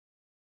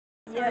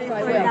Yes,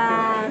 I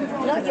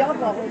will. Not your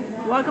fault.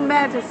 Welcome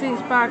back to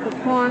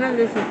Seasparkles Corner.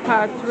 This is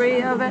part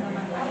 3 of it.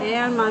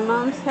 And my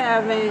mom's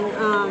having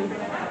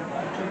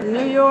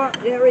New York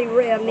Very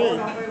rare meat.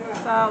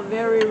 style,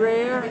 very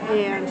rare,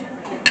 and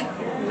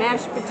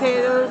mashed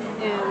potatoes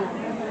and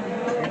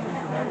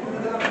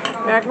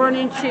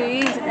macaroni and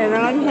cheese. And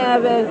I'm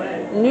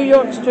having New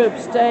York strip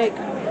steak.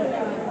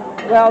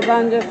 Well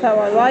done, just how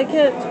I like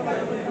it.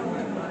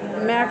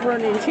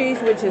 Macaroni and cheese,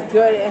 which is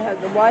good. It has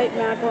the white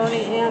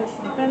macaroni and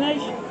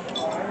spinach.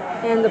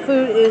 And the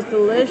food is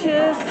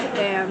delicious,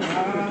 and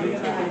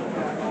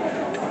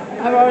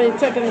I've already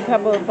taken a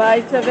couple of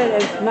bites of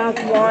it. It's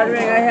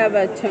mouth-watering. I have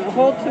a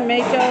whole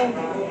tomato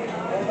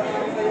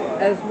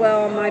as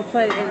well on my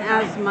plate, and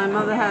as my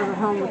mother has at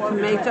home with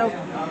tomato,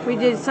 we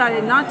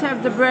decided not to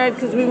have the bread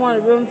because we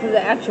wanted room for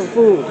the actual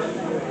food.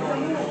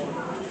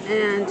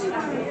 And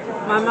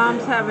my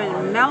mom's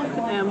having milk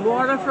and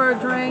water for a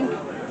drink.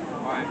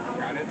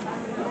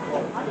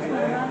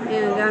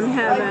 And I'm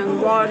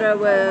having water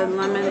with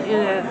lemon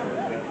in it.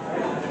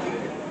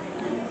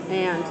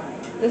 And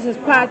this is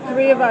part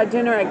 3 of our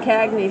dinner at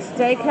Cagney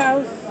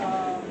Steakhouse.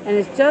 And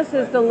it's just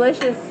as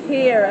delicious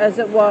here as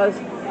it was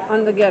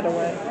on the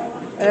getaway.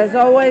 As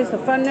always, the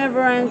fun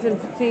never ends in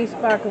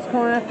Seasparkles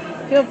Corner.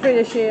 Feel free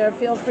to share,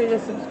 feel free to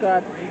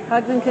subscribe.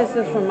 Hugs and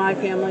kisses from my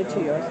family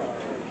to yours.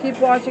 Keep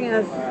watching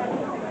us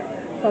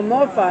for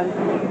more fun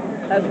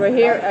as we're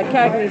here at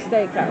Cagney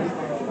Steakhouse.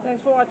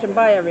 Thanks for watching.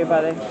 Bye,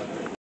 everybody.